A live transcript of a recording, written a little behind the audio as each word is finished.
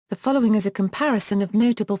The following is a comparison of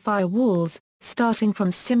notable firewalls, starting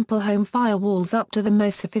from simple home firewalls up to the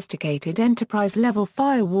most sophisticated enterprise-level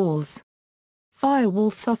firewalls.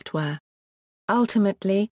 Firewall software.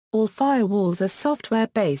 Ultimately, all firewalls are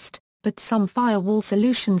software-based, but some firewall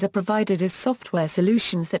solutions are provided as software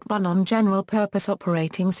solutions that run on general-purpose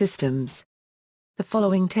operating systems. The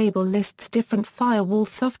following table lists different firewall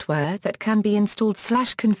software that can be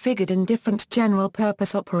installed/configured in different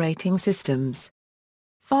general-purpose operating systems.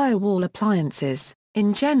 Firewall appliances.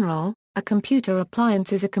 In general, a computer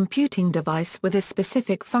appliance is a computing device with a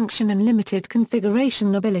specific function and limited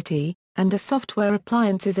configuration ability, and a software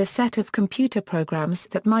appliance is a set of computer programs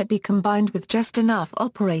that might be combined with just enough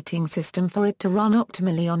operating system for it to run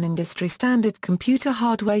optimally on industry-standard computer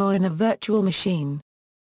hardware or in a virtual machine.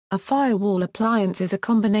 A firewall appliance is a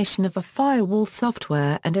combination of a firewall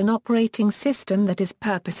software and an operating system that is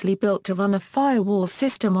purposely built to run a firewall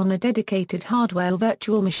system on a dedicated hardware or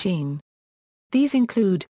virtual machine. These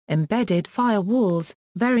include embedded firewalls,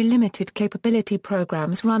 very limited capability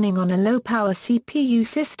programs running on a low-power CPU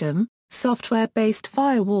system, software-based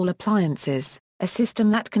firewall appliances, a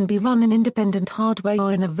system that can be run in independent hardware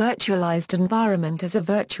or in a virtualized environment as a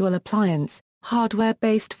virtual appliance,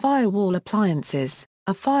 hardware-based firewall appliances.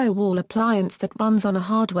 A firewall appliance that runs on a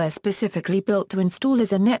hardware specifically built to install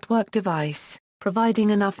as a network device, providing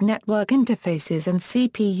enough network interfaces and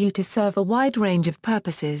CPU to serve a wide range of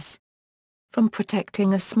purposes. From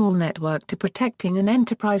protecting a small network to protecting an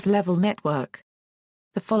enterprise-level network.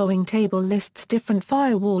 The following table lists different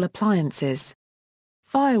firewall appliances.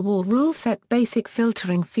 Firewall rule set basic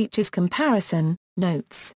filtering features comparison,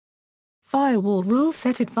 notes. Firewall rule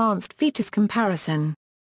set advanced features comparison.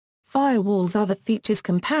 Firewalls other features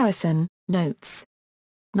comparison, notes.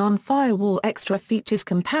 Non-firewall extra features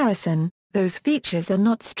comparison, those features are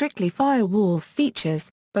not strictly firewall features,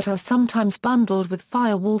 but are sometimes bundled with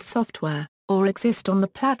firewall software, or exist on the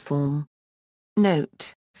platform.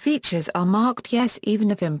 Note, features are marked yes even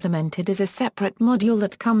if implemented as a separate module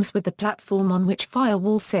that comes with the platform on which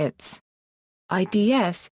firewall sits.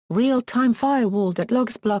 IDS, real-time firewall that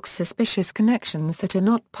logs blocks suspicious connections that are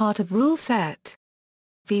not part of rule set.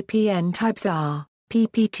 VPN types are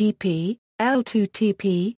PPTP,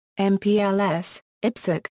 L2TP, MPLS,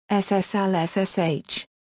 IPsec, SSL SSH.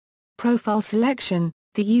 Profile selection.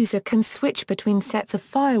 The user can switch between sets of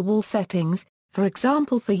firewall settings, for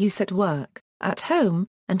example for use at work, at home,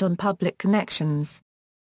 and on public connections.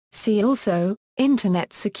 See also,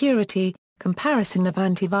 Internet security, comparison of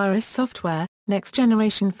antivirus software,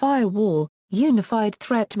 next-generation firewall, unified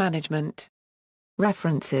threat management.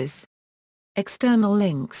 References. External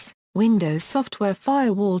links, Windows Software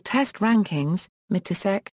Firewall Test Rankings,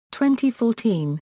 Mitasec, 2014.